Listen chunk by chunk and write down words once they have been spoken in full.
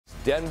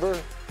Denver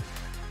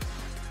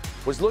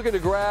was looking to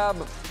grab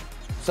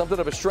something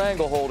of a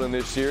stranglehold in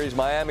this series.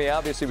 Miami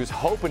obviously was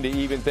hoping to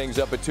even things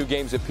up at 2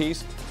 games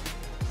apiece.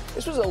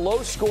 This was a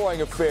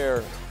low-scoring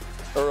affair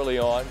early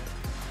on.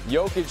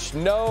 Jokic,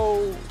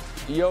 no.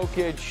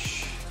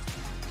 Jokic,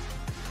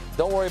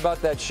 don't worry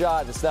about that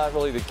shot. It's not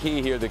really the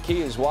key here. The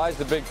key is, why is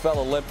the big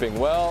fella limping?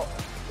 Well,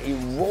 he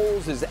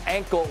rolls his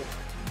ankle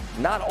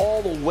not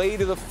all the way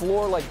to the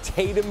floor like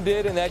Tatum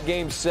did in that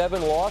Game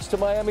 7 loss to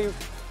Miami,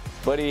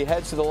 but he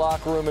heads to the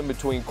locker room in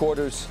between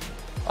quarters,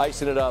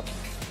 icing it up.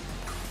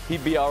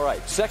 He'd be all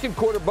right. Second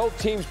quarter, both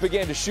teams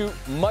began to shoot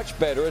much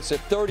better. It's a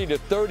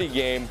 30-30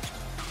 game.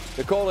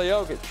 Nikola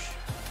Jokic.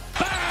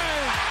 Bang!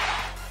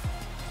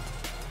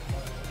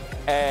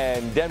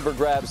 And Denver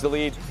grabs the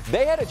lead.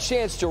 They had a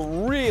chance to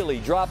really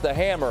drop the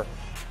hammer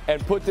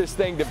and put this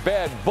thing to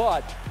bed,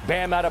 but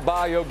Bam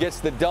Adebayo gets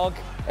the dunk,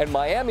 and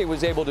Miami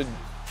was able to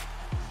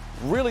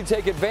really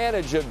take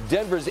advantage of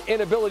Denver's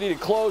inability to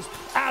close.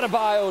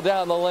 Adebayo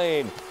down the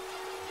lane.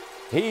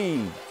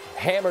 He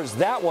hammers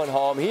that one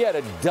home. He had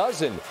a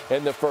dozen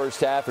in the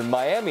first half, and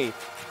Miami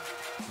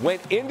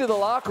went into the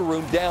locker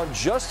room down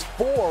just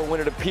 4 when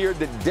it appeared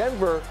that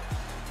Denver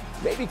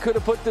maybe could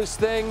have put this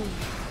thing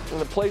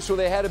in a place where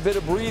they had a bit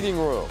of breathing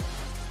room.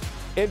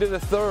 Into the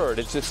third,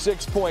 it's a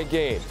 6-point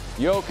game.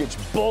 Jokic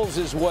bulls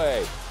his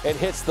way and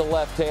hits the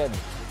left hand,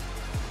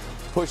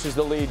 pushes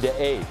the lead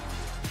to 8.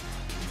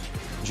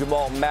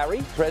 Jamal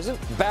Murray present,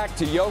 back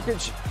to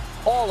Jokic,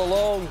 all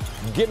alone.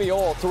 Give me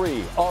all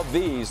 3 of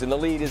these, and the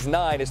lead is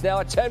 9. It's now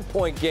a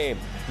 10-point game.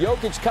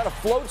 Jokic kind of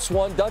floats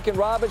one. Duncan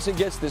Robinson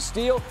gets the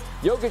steal.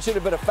 Jokic in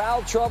a bit of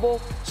foul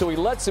trouble, so he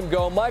lets him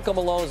go. Michael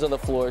Malone's on the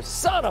floor.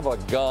 Son of a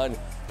gun.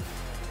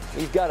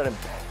 He's got an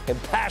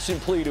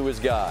impassioned plea to his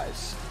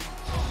guys.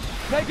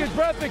 Take his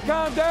breath and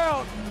calm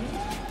down.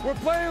 We're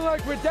playing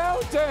like we're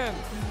down 10.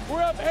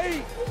 We're up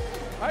 8.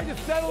 I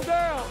just settle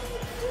down.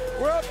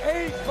 We're up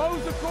 8.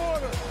 Close the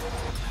quarter.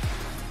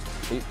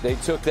 They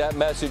took that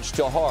message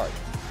to heart.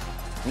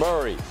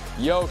 Murray,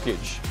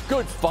 Jokic,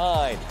 good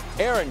find.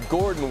 Aaron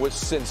Gordon was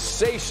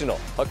sensational.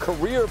 A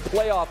career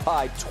playoff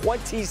high,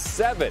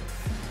 27.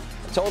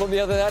 I told him the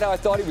other night how I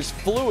thought he was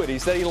fluid. He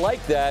said he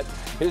liked that.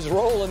 His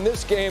role in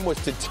this game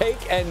was to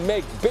take and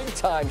make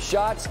big-time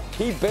shots.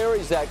 He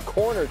buries that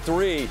corner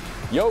 3.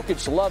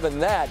 Jokic loving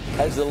that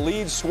as the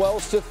lead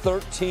swells to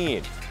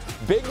 13.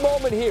 Big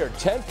moment here.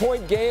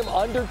 10-point game,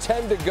 under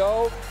 10 to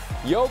go.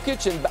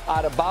 Jokic and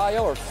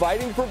Adebayo are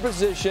fighting for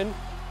position.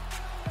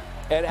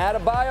 And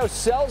Adebayo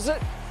sells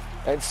it.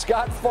 And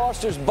Scott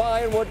Foster's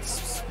buying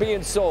what's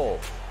being sold.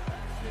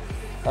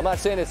 I'm not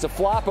saying it's a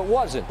flop. It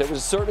wasn't. There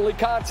was certainly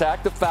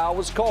contact. The foul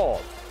was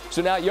called.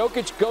 So now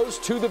Jokic goes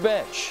to the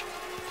bench.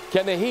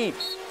 Can the Heat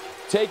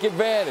take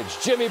advantage?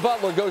 Jimmy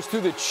Butler goes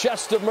through the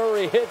chest of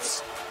Murray,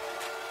 hits.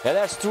 And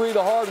that's 3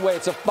 the hard way.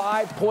 It's a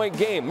 5-point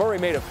game. Murray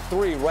made a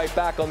 3 right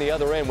back on the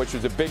other end, which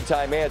was a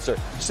big-time answer.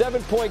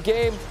 7-point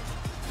game.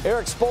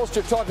 Eric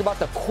Spoelstra talked about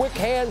the quick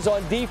hands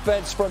on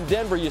defense from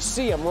Denver. You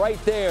see him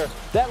right there.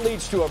 That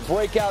leads to a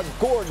breakout.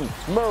 Gordon,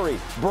 Murray,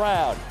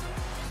 Brown.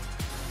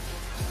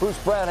 Bruce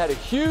Brown had a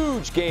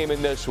huge game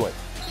in this one.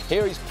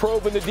 Here he's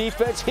probing the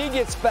defense. He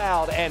gets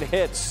fouled and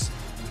hits.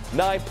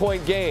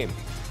 9-point game.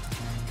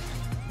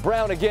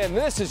 Brown again.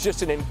 This is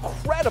just an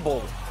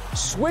incredible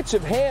switch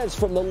of hands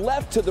from the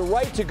left to the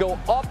right to go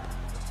up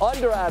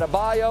under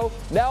Adebayo.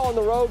 Now on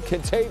the road,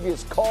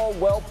 Kentavious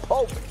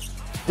Caldwell-Pope.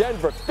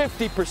 Denver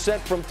 50%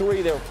 from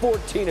 3. They're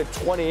 14 of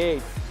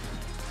 28.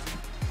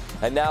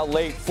 And now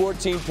late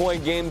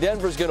 14-point game.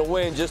 Denver's going to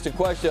win. Just a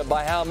question of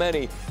by how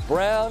many.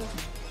 Brown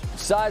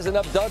sizing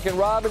up Duncan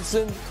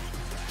Robinson.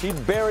 He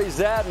buries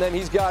that, and then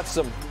he's got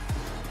some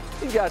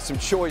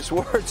choice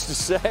words to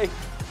say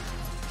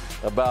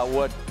about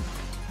what.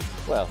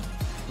 Well,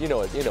 you know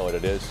what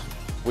it is.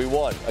 We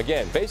won.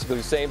 Again, basically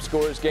the same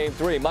score as Game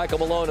 3. Michael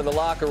Malone in the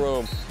locker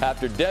room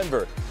after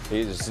Denver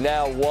is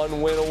now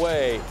 1 win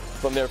away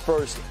from their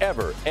first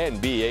ever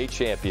NBA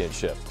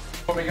championship.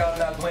 When we got on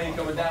that plane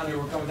coming down here,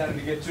 we're coming down here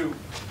to get 2.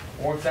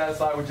 We weren't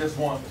satisfied with just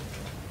 1.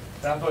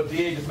 And I thought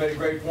D.A. just made a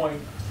great point.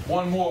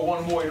 One more.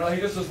 You know,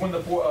 hey, let's just win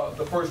the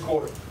first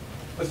quarter.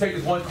 Let's take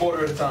this 1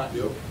 quarter at a time.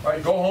 Yep. All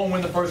right, go home,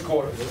 win the first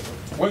quarter.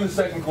 Win the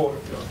second quarter.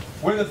 Yep.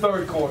 Win the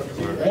third quarter.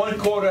 1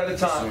 quarter at a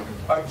time.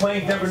 All right,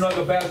 playing Denver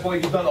Nuggets basketball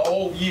like he's done the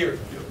whole year.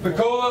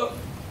 Nikola,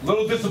 a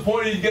little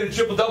disappointed you get a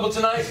triple-double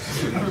tonight,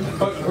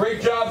 but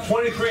great job,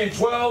 23 and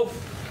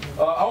 12.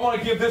 I want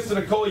to give this to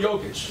Nikola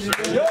Jokic.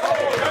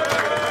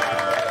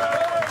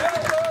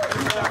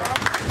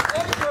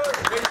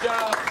 Great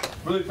job.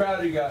 Really proud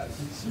of you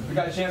guys. We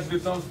got a chance to do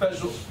something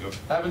special.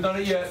 Haven't done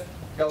it yet.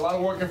 Got a lot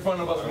of work in front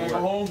of us. We're going to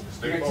go home.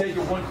 We're going to take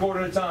it 1 quarter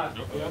at a time.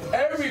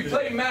 Every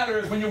play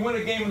matters when you win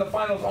a game in the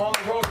finals on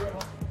the road.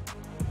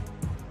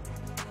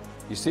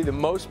 You see the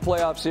most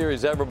playoff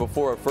series ever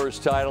before a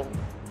first title.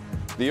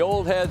 The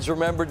old heads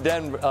remember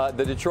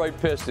the Detroit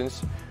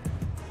Pistons.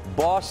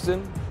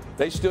 Boston,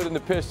 they stood in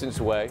the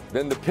Pistons' way.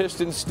 Then the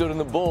Pistons stood in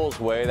the Bulls'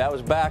 way. That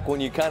was back when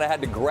you kind of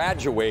had to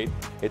graduate.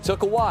 It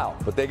took a while,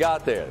 but they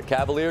got there. The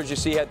Cavaliers, you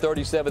see, had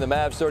 37. The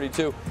Mavs,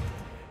 32.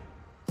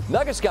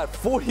 Nuggets got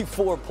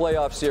 44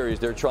 playoff series.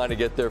 They're trying to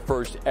get their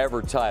first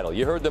ever title.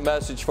 You heard the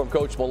message from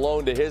Coach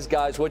Malone to his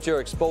guys. What's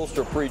Eric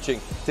Spoelstra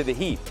preaching to the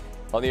Heat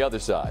on the other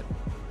side?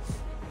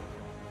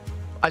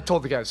 I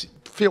told the guys,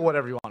 feel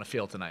whatever you want to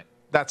feel tonight.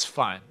 That's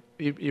fine.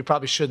 You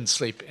probably shouldn't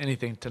sleep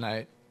anything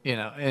tonight,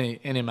 any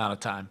amount of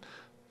time.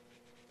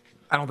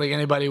 I don't think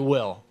anybody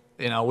will.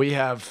 We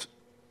have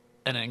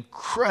an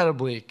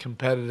incredibly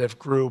competitive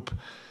group.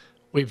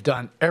 We've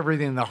done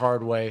everything the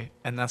hard way,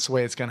 and that's the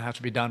way it's going to have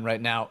to be done right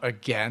now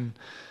again.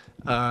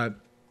 And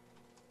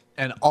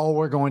all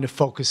we're going to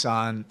focus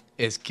on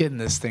is getting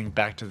this thing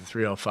back to the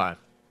 305.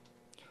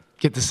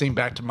 Get this thing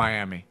back to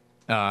Miami.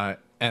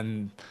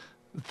 And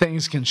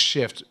things can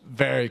shift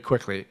very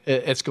quickly.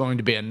 It's going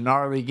to be a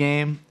gnarly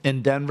game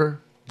in Denver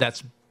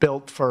that's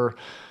built for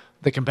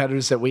the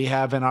competitors that we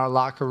have in our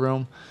locker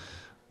room.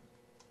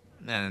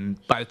 And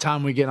by the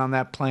time we get on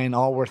that plane,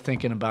 all we're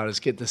thinking about is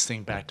get this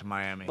thing back to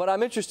Miami. But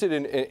I'm interested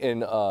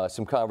in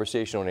some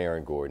conversation on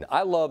Aaron Gordon.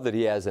 I love that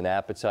he has an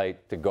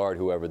appetite to guard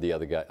whoever the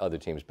other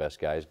team's best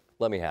guys.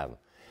 Let me have him.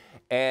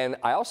 And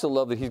I also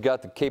love that he's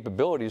got the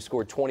capability to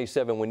score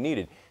 27 when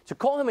needed. To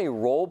call him a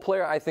role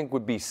player, I think,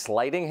 would be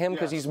slighting him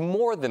because he's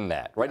more than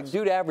that, right? Yes.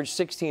 Dude averaged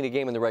 16 a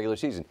game in the regular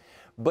season.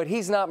 But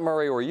he's not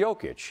Murray or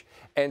Jokic.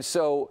 And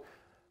so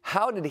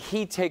how did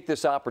he take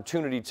this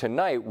opportunity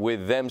tonight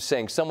with them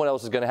saying someone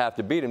else is going to have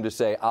to beat him to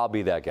say, I'll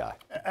be that guy?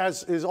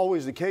 As is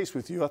always the case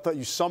with you, I thought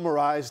you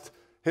summarized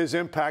his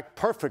impact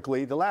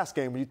perfectly the last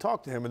game when you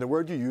talked to him, and the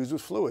word you used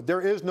was fluid.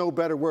 There is no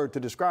better word to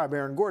describe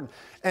Aaron Gordon.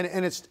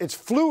 And it's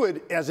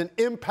fluid as an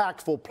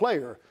impactful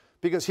player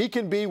because he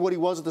can be what he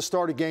was at the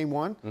start of game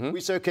one. Mm-hmm.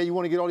 We say, okay, you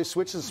want to get all these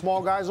switches and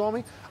small guys on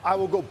me? I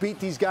will go beat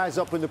these guys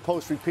up in the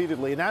post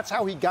repeatedly. And that's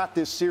how he got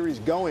this series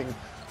going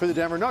for the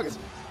Denver Nuggets.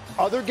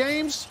 Other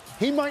games,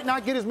 he might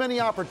not get as many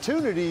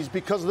opportunities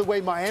because of the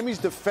way Miami's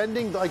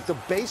defending like the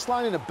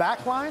baseline and the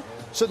back line.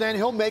 So then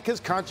he'll make his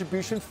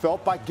contribution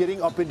felt by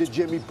getting up into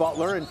Jimmy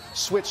Butler and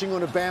switching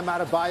on a Bam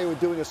Adebayo and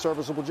doing a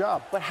serviceable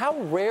job. But how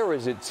rare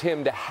is it,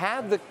 Tim, to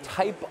have the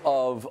type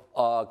of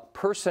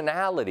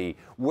personality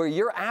where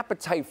your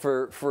appetite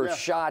for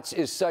shots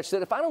is such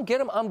that if I don't get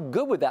them, I'm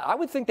good with that? I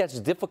would think that's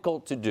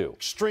difficult to do.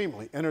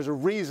 Extremely. And there's a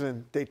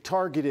reason they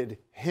targeted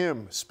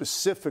him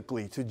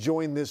specifically to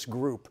join this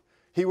group.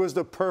 He was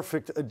the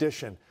perfect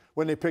addition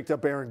when they picked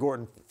up Aaron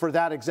Gordon for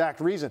that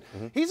exact reason.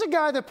 Mm-hmm. He's a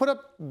guy that put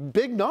up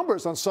big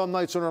numbers on some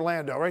nights in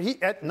Orlando, right?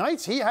 At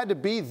nights, he had to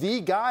be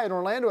the guy in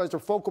Orlando as their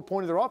focal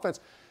point of their offense.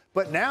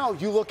 But now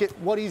you look at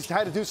what he's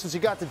had to do since he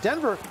got to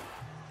Denver.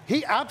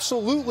 He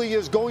absolutely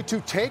is going to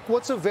take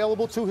what's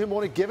available to him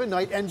on a given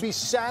night and be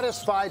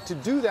satisfied to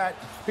do that.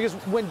 Because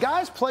when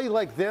guys play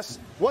like this,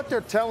 what they're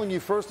telling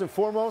you first and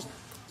foremost,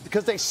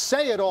 because they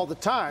say it all the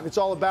time, it's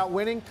all about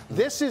winning.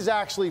 This is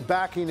actually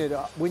backing it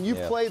up. When you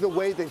play the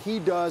way that he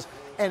does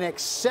and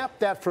accept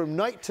that from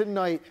night to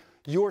night,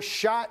 your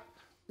shot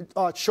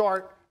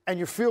chart and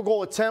your field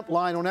goal attempt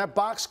line on that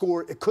box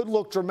score, it could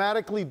look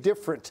dramatically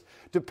different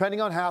depending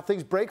on how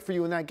things break for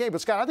you in that game.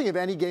 But, Scott, I think if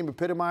any game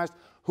epitomized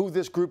who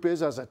this group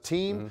is as a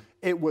team,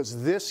 it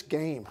was this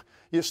game.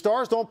 Your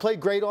stars don't play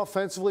great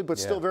offensively, but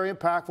still very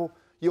impactful.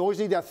 You always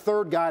need that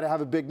third guy to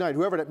have a big night,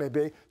 whoever that may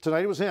be.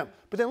 Tonight it was him.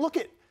 But then look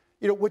at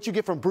what you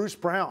get from Bruce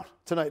Brown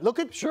tonight. Look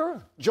at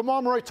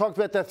Jamal Murray talked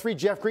about that three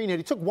Jeff Green hit.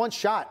 He took one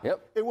shot.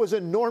 Yep. It was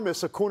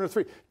enormous, a corner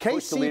three.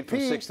 Pushed the lead from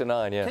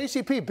 6-9,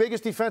 KCP,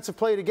 biggest defensive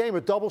play of the game,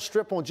 a double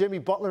strip on Jimmy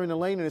Butler in the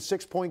lane in a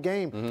 6-point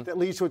game that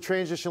leads to a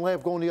transition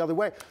layup going the other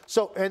way.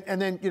 So,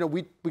 and then,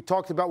 we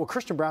talked about what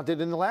Christian Brown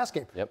did in the last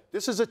game. Yep.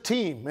 This is a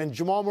team, and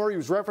Jamal Murray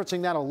was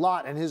referencing that a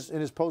lot in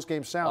his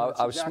post-game sound.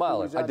 I was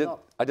smiling.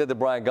 I did the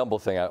Brian Gumble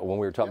thing when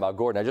we were talking about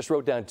Gordon. I just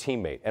wrote down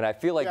teammate, and I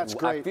feel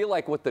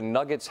like what the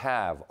Nuggets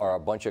have are a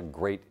bunch of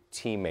great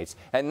teammates,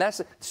 and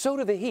so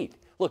do the Heat.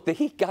 Look, the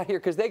Heat got here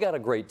because they got a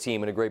great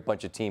team and a great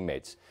bunch of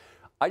teammates.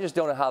 I just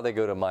don't know how they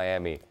go to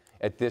Miami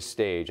at this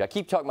stage. I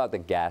keep talking about the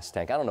gas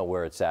tank. I don't know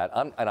where it's at,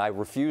 and I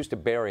refuse to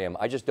bury him.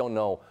 I just don't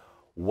know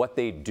what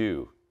they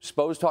do.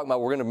 Spo's talking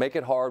about we're going to make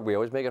it hard. We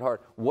always make it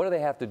hard. What do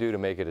they have to do to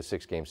make it a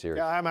 6-game series?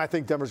 Yeah, I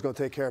think Denver's going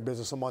to take care of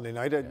business on Monday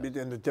night,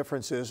 and the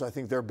difference is I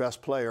think their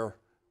best player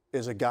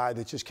is a guy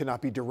that just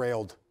cannot be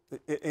derailed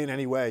in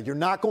any way. You're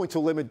not going to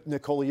limit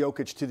Nikola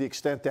Jokic to the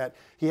extent that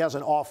he has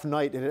an off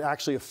night and it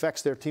actually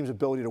affects their team's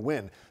ability to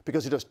win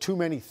because he does too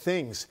many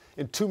things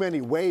in too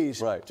many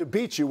ways to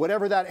beat you,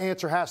 whatever that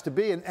answer has to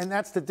be. And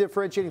that's the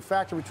differentiating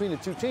factor between the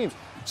two teams.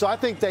 So I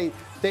think they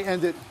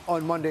end it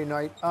on Monday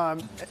night.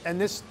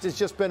 And this has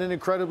just been an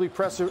incredibly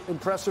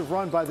impressive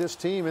run by this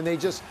team. And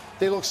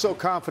they look so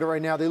confident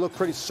right now. They look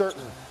pretty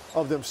certain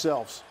of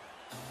themselves.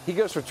 He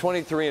goes for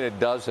 23 and a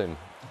dozen.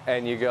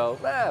 And you go,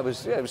 it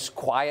was a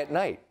quiet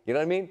night. You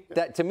know what I mean?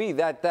 That to me,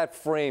 that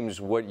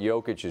frames what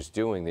Jokic is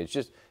doing. It's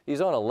just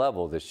he's on a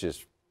level that's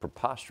just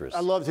preposterous.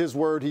 I loved his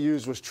word he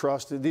used was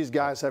trust. These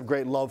guys have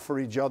great love for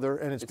each other,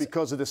 and it's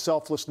because of the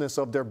selflessness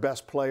of their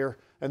best player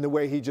and the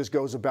way he just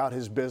goes about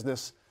his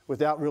business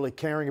without really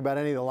caring about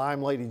any of the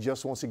limelight. He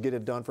just wants to get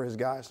it done for his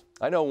guys.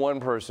 I know one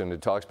person who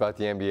talks about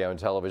the NBA on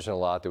television a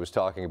lot that was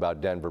talking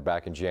about Denver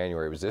back in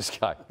January. It was this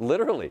guy.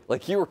 Literally,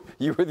 like you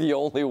were the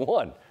only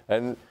one.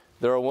 And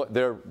they're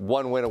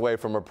one win away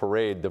from a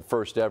parade, the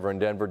first ever in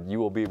Denver. You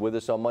will be with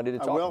us on Monday to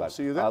talk about it.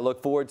 See you then. I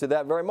look forward to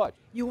that very much.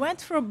 You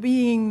went from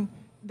being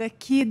the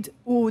kid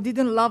who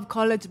didn't love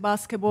college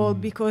basketball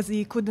because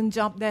he couldn't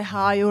jump that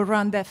high or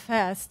run that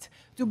fast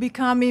to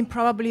becoming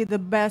probably the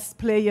best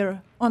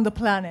player on the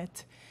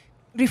planet.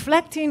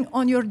 Reflecting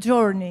on your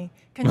journey,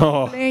 can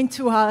you explain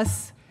to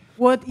us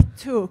what it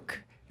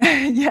took?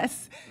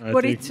 Yes,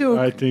 it took.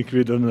 I think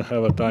we don't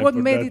have a time what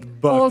for made that, it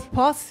but, all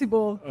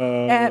possible,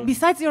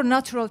 besides your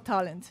natural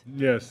talent?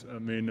 Yes, I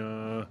mean,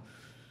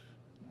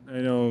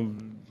 you know,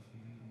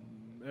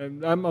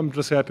 I'm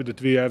just happy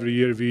that every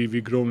year we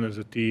grown as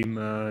a team,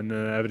 and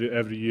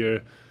every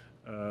year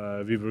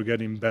we were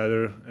getting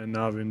better, and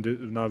now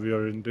we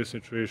are in this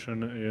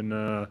situation,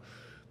 and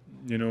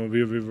you know,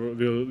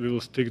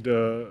 we'll stick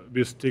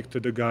to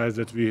the guys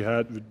that we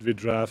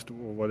draft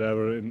or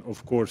whatever, and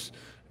of course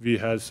we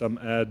had some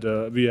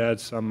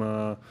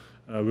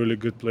really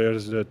good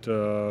players that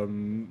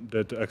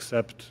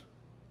accept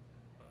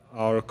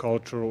our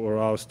culture or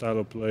our style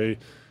of play,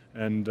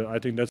 and I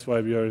think that's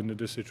why we are in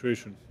this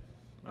situation.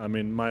 I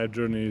mean, my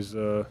journey is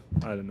I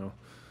don't know,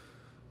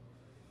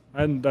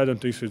 and I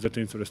don't think it's that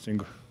interesting.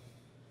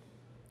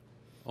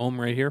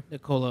 Right here.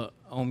 Nikola,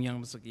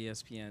 Young,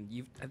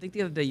 ESPN. I think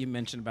the other day you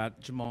mentioned about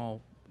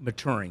Jamal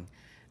maturing.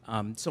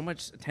 So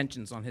much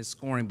attention's on his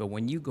scoring, but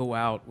when you go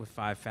out with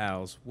 5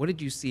 fouls, what did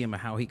you see him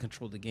and how he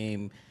controlled the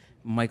game?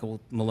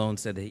 Michael Malone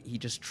said that he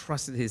just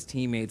trusted his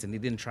teammates and he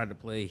didn't try to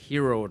play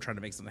hero or try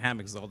to make something happen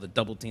because all the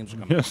double teams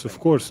were coming. Yes,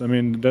 of course. I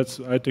mean,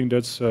 I think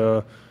that's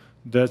where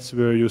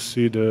you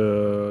see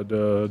the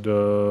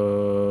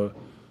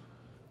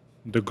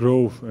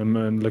growth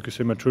and like you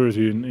say,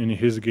 maturity in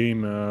his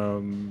game.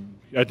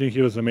 I think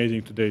he was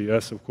amazing today.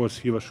 Yes, of course,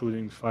 he was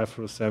shooting 5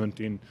 for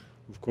 17.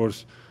 Of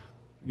course,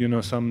 you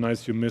know, some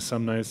nights you miss,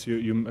 some nights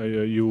you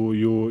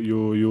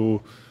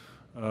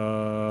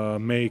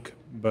make.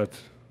 But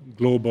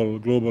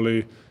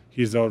globally,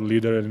 he's our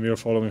leader, and we are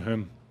following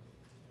him.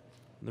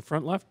 In the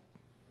front left.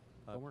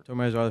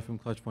 Tomer Zarla from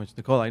Clutch Points.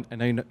 Nicole, I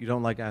know you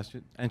don't like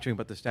answering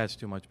about the stats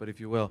too much, but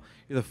if you will,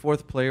 you're the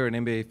 4th player in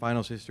NBA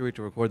Finals history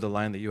to record the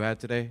line that you had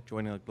today,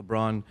 joining like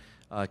LeBron,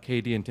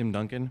 KD, and Tim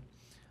Duncan.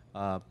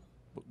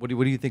 What do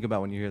you think about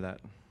when you hear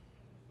that?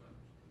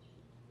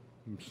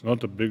 It's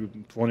not a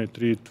big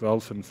 23,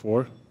 12, and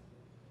 4.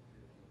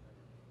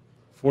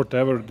 4th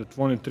ever, the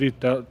 23,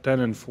 10,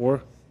 and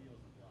 4.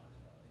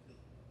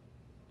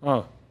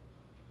 Oh.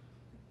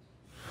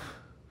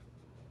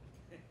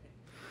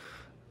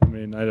 I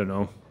mean, I don't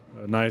know.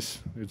 Nice.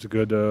 It's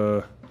good.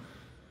 I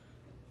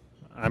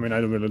mean,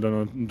 I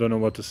don't know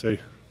what to say.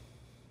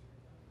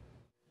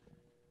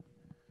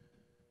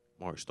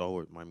 Mark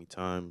Stallworth, Miami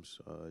Times.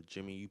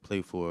 Jimmy, you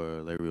play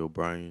for Larry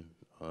O'Brien.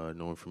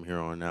 Knowing from here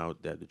on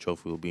out that the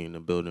trophy will be in the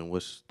building,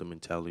 what's the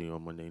mentality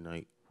on Monday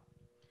night?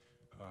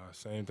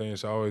 Same thing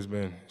it's always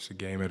been. It's a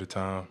game at a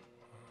time.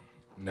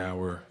 Now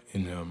we're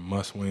in a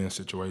must-win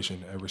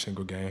situation every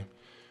single game,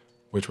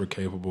 which we're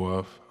capable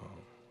of.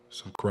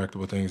 Some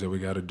correctable things that we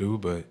got to do,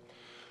 but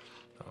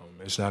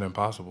it's not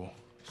impossible.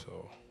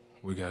 So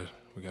we got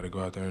to go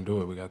out there and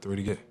do it. We got 3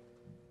 to get.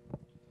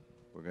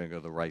 We're going to go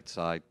to the right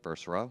side,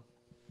 first row.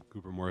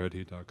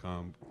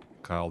 CooperMoorheadHeat.com.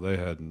 Kyle, they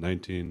had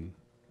 19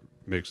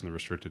 makes in the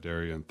restricted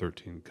area and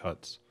 13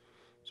 cuts.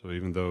 So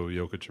even though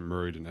Jokic and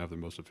Murray didn't have the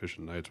most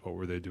efficient nights, what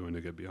were they doing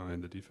to get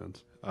behind the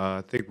defense?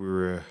 I think we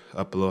were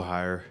up a little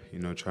higher, you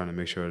know, trying to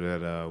make sure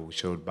that we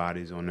showed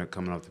bodies on it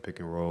coming off the pick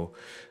and roll.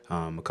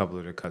 A couple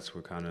of the cuts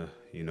were kind of,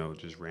 you know,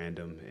 just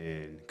random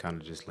and kind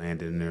of just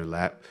landed in their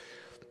lap.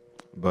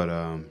 But,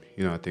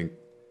 you know, I think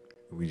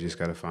we just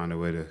got to find a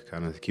way to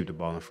kind of keep the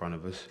ball in front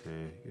of us.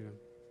 And, you know,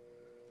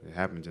 it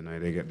happened tonight.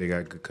 They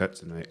got good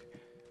cuts tonight.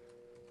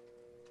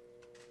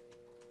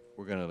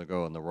 We're going to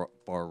go on the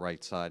far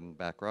right side and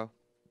back row.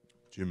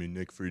 Jimmy,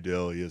 Nick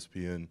Friedel,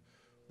 ESPN.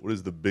 What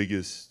is the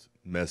biggest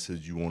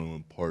message you want to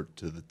impart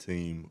to the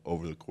team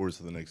over the course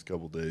of the next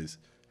couple of days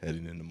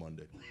heading into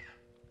Monday?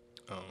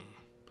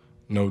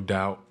 No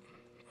doubt.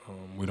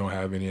 We don't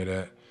have any of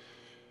that.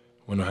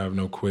 We don't have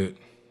no quit.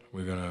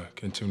 We're going to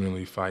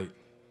continually fight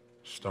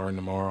starting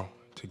tomorrow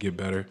to get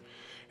better.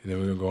 And then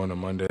we're going to go on to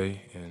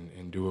Monday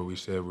and do what we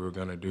said we were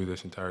going to do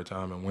this entire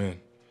time and win.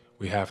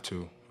 We have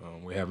to.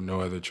 We have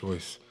no other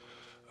choice.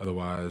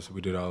 Otherwise,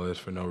 we did all this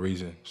for no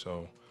reason.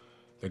 So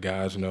the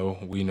guys know,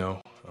 we know,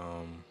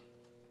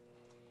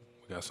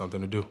 we got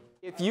something to do.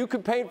 If you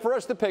could paint for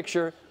us the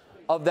picture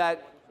of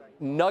that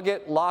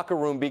Nugget locker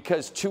room,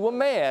 because to a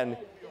man,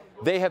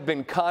 they have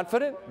been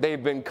confident,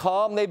 they've been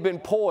calm, they've been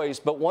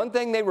poised, but one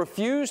thing they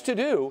refuse to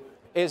do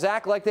is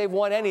act like they've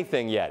won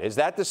anything yet. Is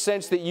that the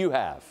sense that you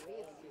have?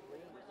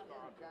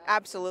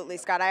 Absolutely,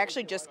 Scott. I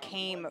actually just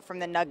came from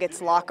the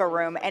Nuggets locker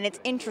room, and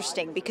it's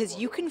interesting because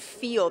you can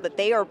feel that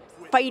they are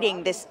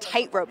fighting this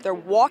tightrope. They're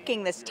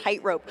walking this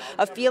tightrope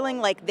of feeling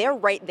like they're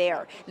right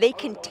there. They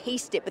can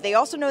taste it, but they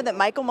also know that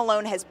Michael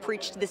Malone has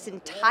preached this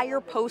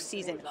entire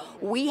postseason.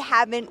 We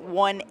haven't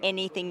won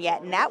anything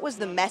yet, and that was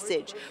the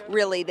message,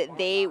 really, that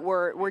they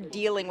were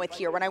dealing with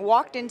here. When I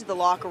walked into the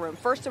locker room,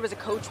 first there was a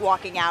coach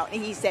walking out,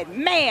 and he said,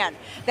 "Man,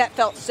 that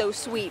felt so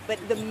sweet." But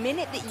the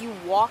minute that you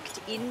walked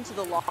into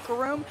the locker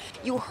room,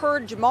 you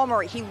heard Jamal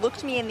Murray. He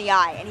looked me in the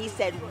eye, and he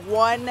said,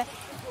 "One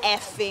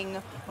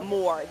effing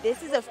more."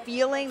 This is a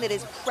feeling that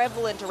is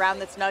prevalent around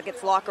this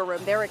Nuggets locker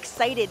room. They're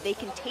excited. They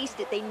can taste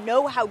it. They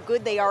know how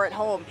good they are at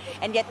home,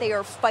 and yet they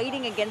are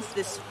fighting against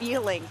this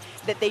feeling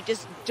that they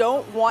just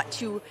don't want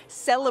to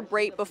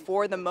celebrate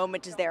before the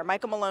moment is there.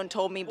 Michael Malone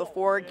told me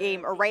before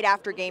game, or right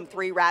after game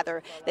 3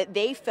 rather, that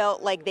they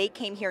felt like they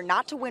came here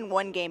not to win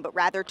 1 game, but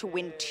rather to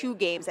win 2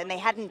 games, and they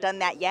hadn't done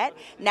that yet.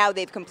 Now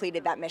they've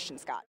completed that mission,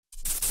 Scott.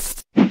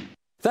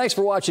 Thanks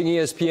for watching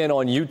ESPN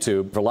on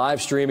YouTube. For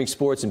live streaming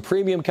sports and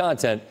premium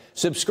content,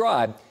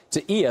 subscribe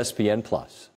to ESPN+.